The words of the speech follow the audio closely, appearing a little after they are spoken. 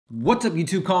What's up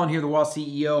YouTube, Colin here, the Wall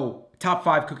CEO. Top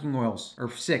 5 cooking oils,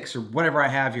 or 6, or whatever I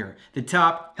have here. The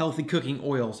top healthy cooking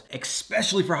oils,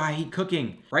 especially for high heat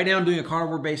cooking. Right now I'm doing a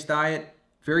carnivore based diet,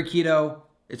 very keto.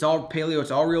 It's all paleo,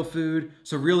 it's all real food.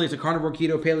 So really it's a carnivore,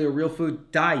 keto, paleo, real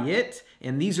food diet.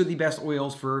 And these are the best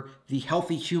oils for the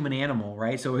healthy human animal,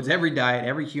 right? So it's every diet,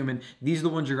 every human. These are the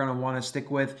ones you're gonna wanna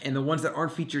stick with. And the ones that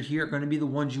aren't featured here are gonna be the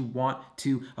ones you want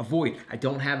to avoid. I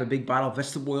don't have a big bottle of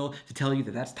vegetable oil to tell you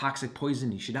that that's toxic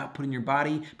poison you should not put in your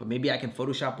body, but maybe I can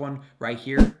Photoshop one right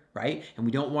here, right? And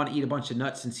we don't wanna eat a bunch of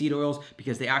nuts and seed oils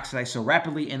because they oxidize so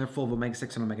rapidly and they're full of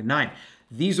omega-6 and omega-9.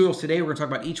 These oils today, we're gonna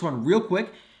talk about each one real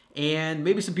quick, and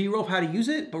maybe some B-roll of how to use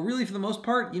it, but really for the most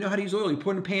part, you know how to use oil. You put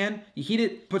it in a pan, you heat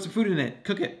it, put some food in it,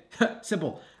 cook it.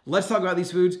 Simple. Let's talk about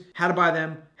these foods, how to buy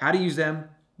them, how to use them,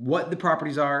 what the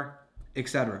properties are,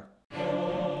 etc.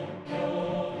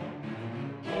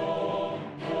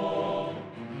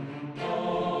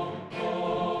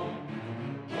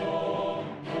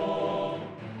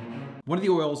 One of the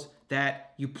oils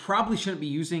that you probably shouldn't be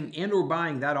using and or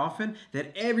buying that often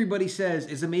that everybody says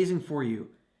is amazing for you,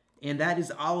 and that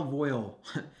is olive oil.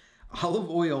 Olive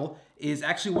oil is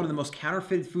actually one of the most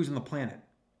counterfeited foods on the planet,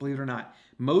 believe it or not.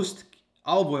 Most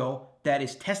olive oil that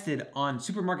is tested on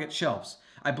supermarket shelves,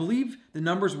 I believe the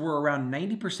numbers were around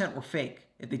 90% were fake.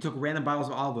 If they took random bottles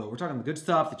of olive oil, we're talking the good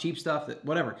stuff, the cheap stuff,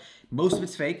 whatever. Most of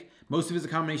it's fake. Most of it's a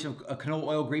combination of canola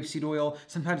oil, grapeseed oil.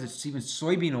 Sometimes it's even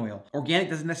soybean oil. Organic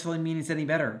doesn't necessarily mean it's any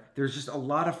better. There's just a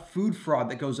lot of food fraud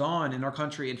that goes on in our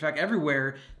country, in fact,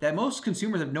 everywhere, that most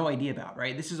consumers have no idea about,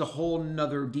 right? This is a whole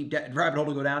nother deep rabbit hole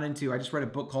to go down into. I just read a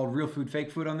book called Real Food, Fake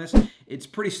Food on this. It's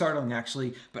pretty startling,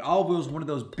 actually. But olive oil is one of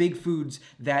those big foods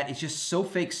that is just so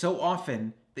fake so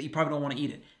often that you probably don't want to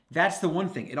eat it. That's the one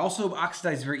thing. It also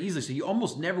oxidizes very easily, so you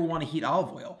almost never want to heat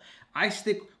olive oil. I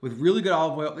stick with really good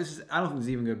olive oil. This is, I don't think this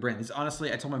is even a good brand. This,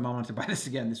 honestly, I told my mom not to buy this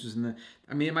again. This was in the,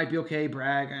 I mean, it might be okay,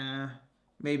 brag,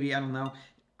 maybe, I don't know.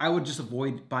 I would just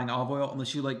avoid buying olive oil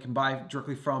unless you can buy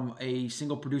directly from a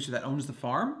single producer that owns the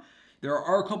farm. There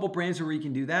are a couple brands where you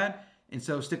can do that. And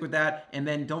so stick with that, and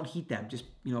then don't heat them. Just,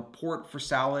 you know, pour it for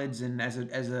salads and as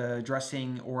a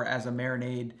dressing or as a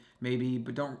marinade maybe,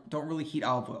 but don't really heat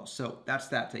olive oil. So that's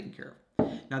that taken care of.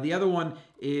 Now the other one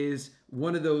is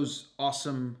one of those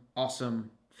awesome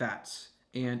fats,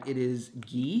 and it is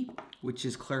ghee, which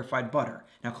is clarified butter.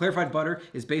 Now clarified butter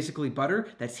is basically butter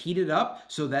that's heated up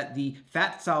so that the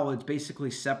fat solids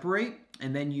basically separate,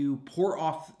 and then you pour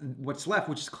off what's left,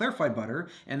 which is clarified butter.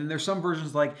 And then there's some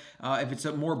versions like, if it's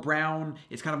a more brown,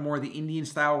 it's kind of more the Indian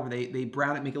style where they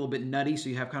brown it, make it a little bit nutty, so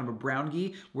you have kind of a brown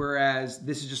ghee, whereas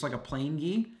this is just like a plain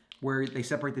ghee where they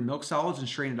separate the milk solids and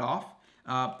strain it off.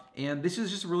 And this is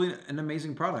just really an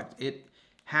amazing product. It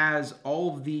has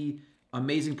all of the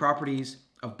amazing properties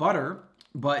of butter,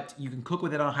 but you can cook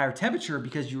with it on a higher temperature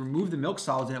because you remove the milk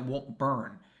solids and it won't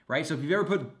burn, right? So if you've ever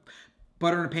put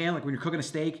butter in a pan, like when you're cooking a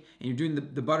steak and you're doing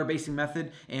the butter basting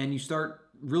method and you start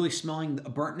really smelling a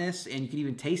burntness and you can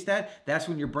even taste that, that's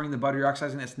when you're burning the butter, you're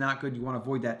oxidizing. That's not good. You want to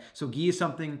avoid that. So ghee is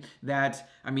something that,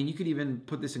 I mean, you could even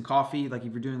put this in coffee, like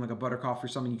if you're doing like a butter coffee or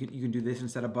something, you can do this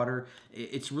instead of butter.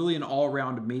 It's really an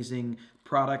all-around amazing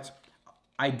product.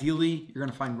 Ideally, you're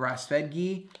gonna find grass-fed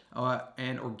ghee,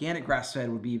 and organic grass-fed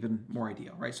would be even more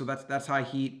ideal, right? So that's high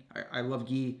heat. I love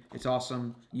ghee. It's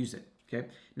awesome. Use it, okay?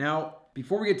 Now,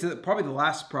 before we get to probably the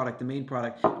last product, the main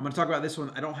product, I'm gonna talk about this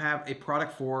one. I don't have a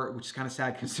product for, which is kind of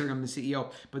sad considering I'm the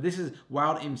CEO, but this is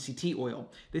wild MCT oil.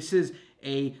 This is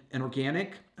an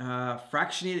organic,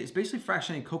 fractionated, it's basically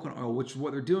fractionated coconut oil, which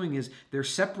what they're doing is they're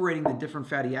separating the different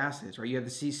fatty acids, right? You have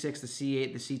the C6, the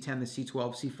C8, the C10, the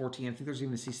C12, C14, I think there's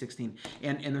even the C16.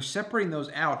 And they're separating those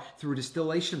out through a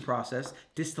distillation process.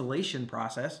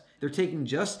 They're taking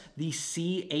just the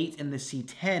C8 and the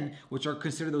C10, which are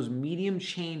considered those medium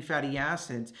chain fatty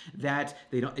acids that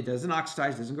it doesn't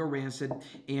oxidize, doesn't go rancid,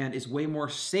 and is way more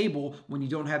stable when you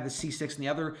don't have the C6 and the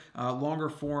other longer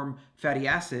form fatty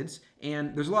acids.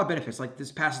 And there's a lot of benefits, like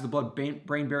this passes the blood-brain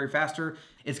barrier faster.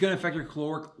 It's going to affect your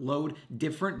caloric load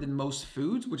different than most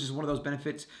foods, which is one of those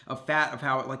benefits of fat, of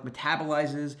how it like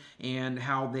metabolizes and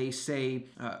how they say,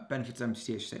 benefits of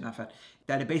MCT, I should say, not fat,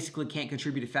 that it basically can't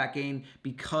contribute to fat gain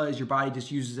because your body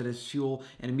just uses it as fuel,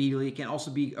 and immediately it can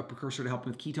also be a precursor to help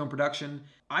with ketone production.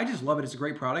 I just love it. It's a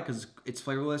great product because it's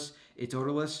flavorless, it's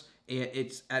odorless,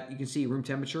 it's at, you can see, room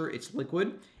temperature, it's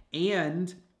liquid,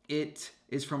 and it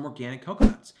is from organic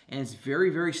coconuts, and it's very,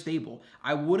 very stable.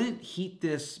 I wouldn't heat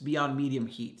this beyond medium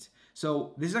heat.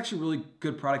 So this is actually a really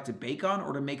good product to bake on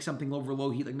or to make something over low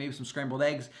heat, like maybe some scrambled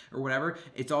eggs or whatever.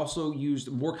 It's also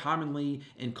used more commonly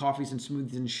in coffees and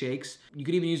smoothies and shakes. You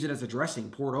could even use it as a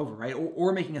dressing, pour it over, right?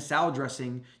 Or making a salad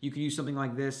dressing, you could use something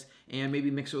like this and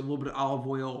maybe mix it with a little bit of olive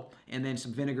oil and then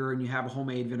some vinegar, and you have a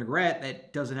homemade vinaigrette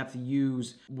that doesn't have to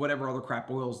use whatever other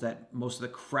crap oils that most of the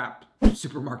crap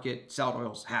supermarket salad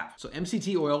oils have. So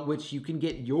MCT oil, which you can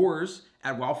get yours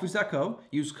at wildfoods.co,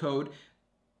 use code,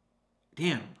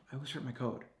 damn, I always forget my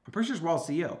code. I'm pretty sure it's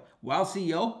WildCEO.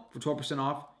 WildCEO for 12%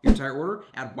 off your entire order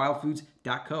at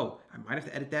wildfoods.co. I might have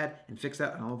to edit that and fix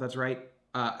that. I don't know if that's right.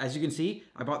 As you can see,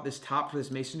 I bought this top for this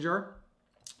mason jar,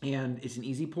 and it's an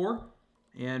easy pour.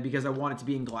 And because I want it to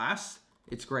be in glass,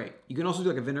 it's great. You can also do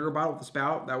like a vinegar bottle with a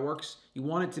spout. That works. You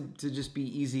want it to just be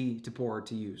easy to pour,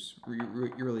 to use.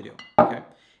 You really do. Okay.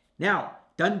 Now,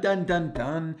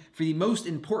 done for the most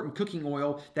important cooking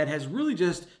oil that has really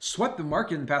just swept the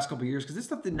market in the past couple of years, because this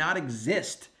stuff did not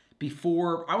exist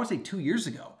before, I would say 2 years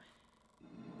ago.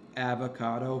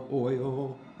 Avocado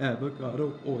oil, dun.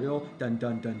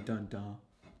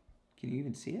 Can you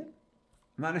even see it?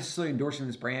 I'm not necessarily endorsing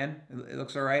this brand. It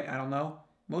looks all right. I don't know.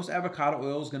 Most avocado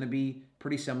oil is going to be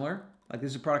pretty similar. Like, this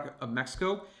is a product of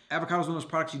Mexico. Avocado is one of those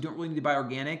products you don't really need to buy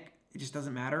organic. It just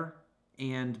doesn't matter.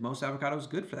 And most avocado is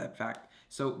good for that fact.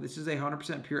 So this is a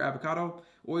 100% pure avocado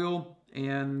oil,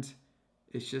 and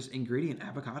it's just ingredient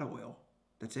avocado oil.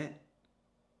 That's it.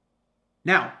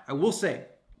 Now, I will say,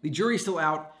 the jury's still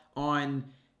out on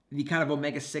the kind of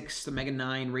omega-6 to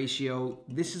omega-9 ratio.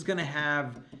 This is going to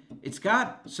have, it's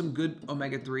got some good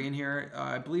omega-3 in here.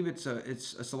 I believe it's a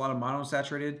lot of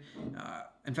monounsaturated.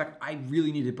 In fact, I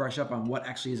really need to brush up on what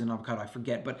actually is an avocado. I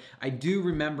forget, but I do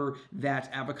remember that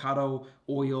avocado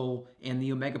oil and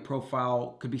the omega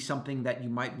profile could be something that you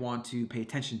might want to pay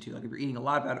attention to. Like if you're eating a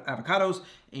lot of avocados,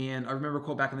 and I remember a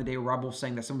quote back in the day where Rob was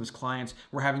saying that some of his clients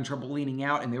were having trouble leaning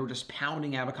out and they were just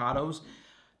pounding avocados.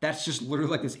 That's just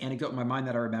literally like this anecdote in my mind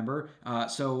that I remember.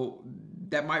 So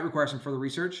that might require some further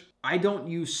research. I don't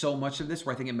use so much of this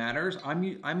where I think it matters.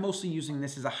 I'm mostly using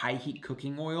this as a high heat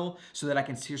cooking oil so that I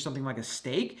can sear something like a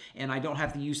steak, and I don't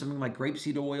have to use something like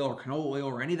grapeseed oil or canola oil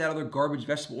or any of that other garbage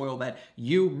vegetable oil that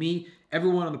you, me,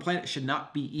 everyone on the planet should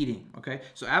not be eating, okay?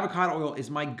 So avocado oil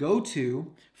is my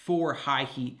go-to for high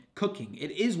heat cooking. It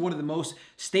is one of the most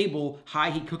stable high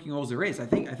heat cooking oils there is. I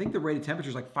think the rated temperature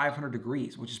is like 500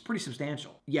 degrees, which is pretty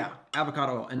substantial. Yeah,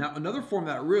 avocado oil. And now another form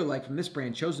that I really like from this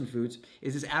brand, Chosen Foods,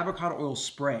 is this avocado oil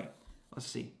spray. Let's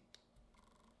see.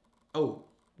 Oh,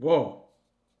 whoa.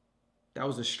 That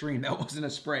was a stream. That wasn't a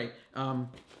spray. I'm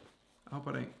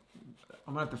gonna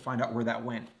have to find out where that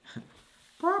went.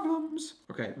 Problems.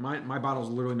 Okay, my bottle's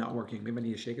literally not working. Maybe I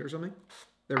need to shake it or something.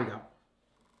 There we go.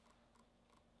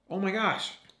 Oh my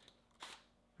gosh.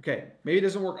 Okay, maybe it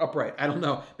doesn't work upright. I don't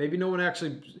know. Maybe no one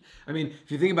actually, I mean,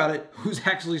 if you think about it, who's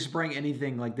actually spraying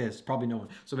anything like this? Probably no one.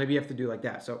 So maybe you have to do like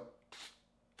that. So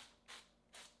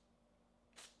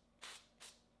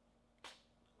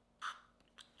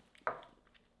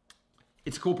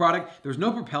it's a cool product. There's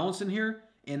no propellants in here,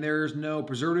 and there's no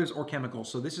preservatives or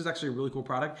chemicals. So this is actually a really cool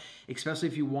product, especially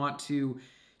if you want to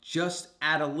just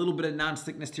add a little bit of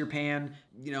non-stickness to your pan.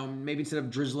 You know, maybe instead of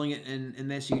drizzling it in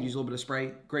this, you could use a little bit of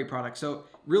spray. Great product. So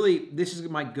really, this is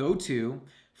my go-to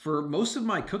for most of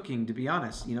my cooking, to be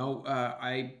honest. You know,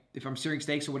 if I'm searing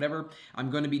steaks or whatever, I'm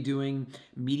going to be doing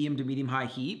medium to medium high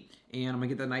heat, and I'm going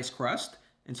to get that nice crust.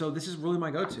 And so this is really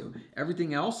my go-to.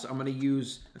 Everything else, I'm going to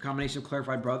use a combination of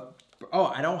clarified butter. Oh,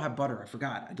 I don't have butter. I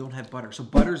forgot. I don't have butter. So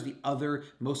butter is the other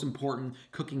most important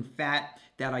cooking fat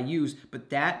that I use,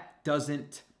 but that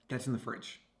doesn't, that's in the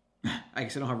fridge. I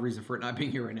guess I don't have a reason for it not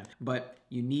being here right now, but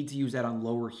you need to use that on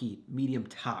lower heat, medium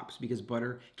tops, because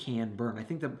butter can burn. I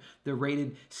think the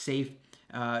rated safe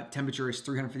temperature is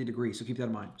 350 degrees, so keep that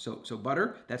in mind. So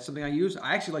butter, that's something I use.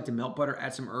 I actually like to melt butter,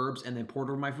 add some herbs, and then pour it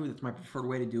over my food. That's my preferred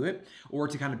way to do it, or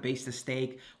to kind of baste the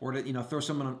steak, or to, you know, throw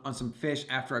some on some fish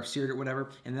after I've seared it, whatever.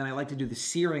 And then I like to do the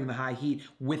searing, the high heat,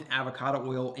 with avocado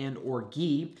oil and or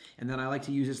ghee. And then I like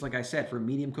to use this, like I said, for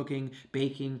medium cooking,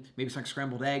 baking, maybe some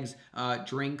scrambled eggs,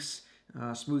 drinks,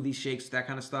 smoothies, shakes, that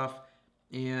kind of stuff.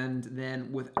 And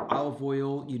then with olive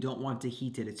oil, you don't want to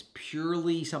heat it. It's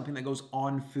purely something that goes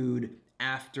on food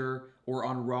after or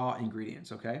on raw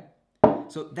ingredients, okay?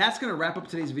 So that's gonna wrap up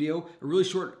today's video, a really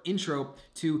short intro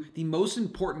to the most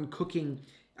important cooking,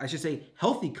 I should say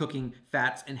healthy cooking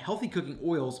fats and healthy cooking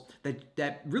oils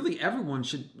that really everyone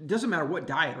should, doesn't matter what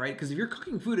diet, right? Because if you're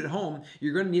cooking food at home,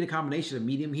 you're gonna need a combination of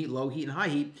medium heat, low heat, and high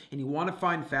heat, and you wanna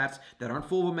find fats that aren't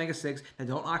full of omega-6, that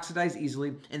don't oxidize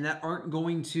easily, and that aren't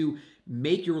going to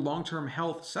make your long-term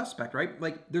health suspect, right?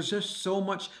 Like, there's just so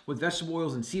much with vegetable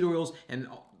oils and seed oils and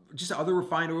just other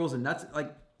refined oils and nuts.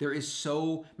 Like, there is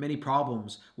so many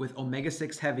problems with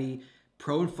omega-6 heavy,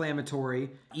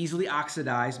 pro-inflammatory, easily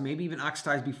oxidized, maybe even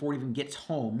oxidized before it even gets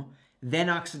home, then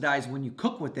oxidized when you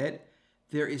cook with it.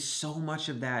 There is so much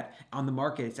of that on the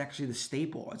market. It's actually the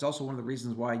staple. It's also one of the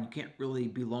reasons why you can't really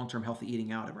be long-term healthy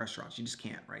eating out at restaurants. You just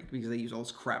can't, right? Because they use all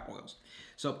those crap oils.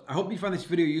 So I hope you find this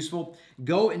video useful.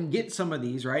 Go and get some of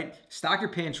these, right? Stock your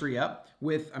pantry up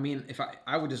with, I mean, if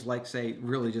I would just like, say,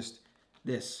 really just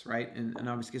this, right? And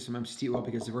obviously get some MCT oil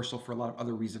because it's versatile for a lot of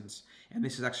other reasons. And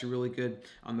this is actually really good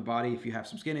on the body if you have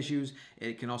some skin issues.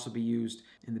 It can also be used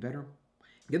in the bedroom.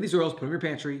 Get these oils, put them in your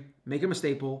pantry, make them a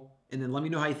staple, and then let me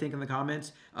know how you think in the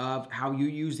comments of how you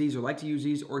use these or like to use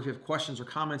these, or if you have questions or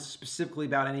comments specifically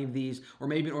about any of these, or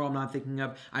maybe an oil I'm not thinking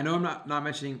of. I know I'm not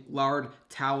mentioning lard,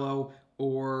 tallow,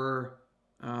 or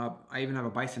I even have a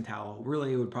bison tallow.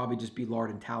 Really, it would probably just be lard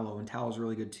and tallow is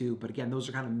really good too. But again, those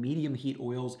are kind of medium heat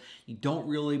oils. You don't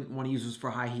really want to use those for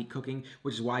high heat cooking,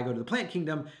 which is why I go to the plant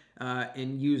kingdom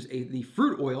and use the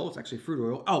fruit oil. It's actually fruit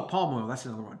oil. Oh, palm oil, that's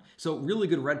another one. So really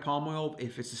good red palm oil,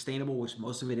 if it's sustainable, which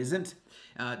most of it isn't.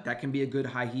 That can be a good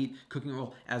high heat cooking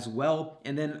oil as well.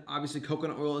 And then obviously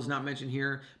coconut oil is not mentioned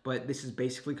here, but this is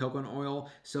basically coconut oil.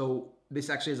 So this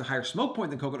actually has a higher smoke point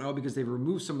than coconut oil because they've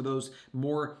removed some of those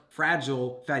more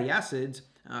fragile fatty acids.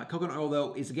 Coconut oil,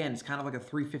 though, is, again, it's kind of like a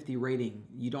 350 rating.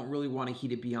 You don't really want to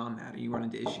heat it beyond that or you run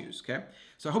into issues, okay?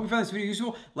 So I hope you found this video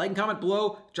useful. Like and comment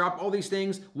below. Drop all these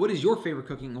things. What is your favorite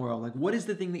cooking oil? Like, what is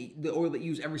the thing the oil that you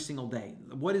use every single day?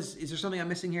 Is there something I'm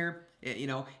missing here? You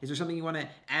know, is there something you want to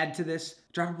add to this?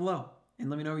 Drop it below and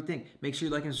let me know what you think. Make sure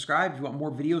you like and subscribe if you want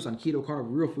more videos on keto,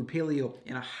 carnivore, real food, paleo,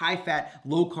 and a high-fat,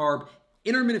 low-carb,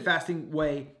 intermittent fasting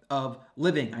way of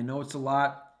living. I know it's a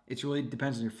lot. It really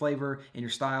depends on your flavor and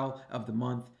your style of the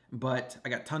month, but I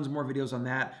got tons more videos on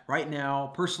that. Right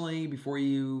now, personally, before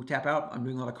you tap out, I'm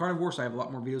doing a lot of carnivore, so I have a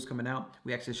lot more videos coming out.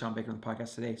 We actually had Sean Baker on the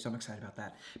podcast today, so I'm excited about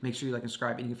that. Make sure you like and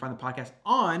subscribe, and you can find the podcast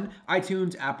on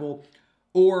iTunes, Apple,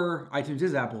 or iTunes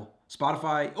is Apple,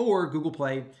 Spotify, or Google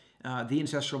Play, The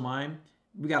Ancestral Mind.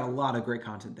 We got a lot of great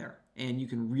content there, and you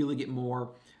can really get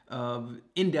more of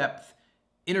in-depth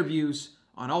interviews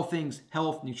on all things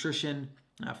health, nutrition,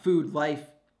 food, life,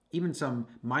 even some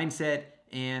mindset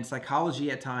and psychology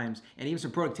at times, and even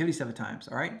some productivity stuff at times.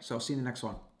 All right, so I'll see you in the next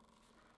one.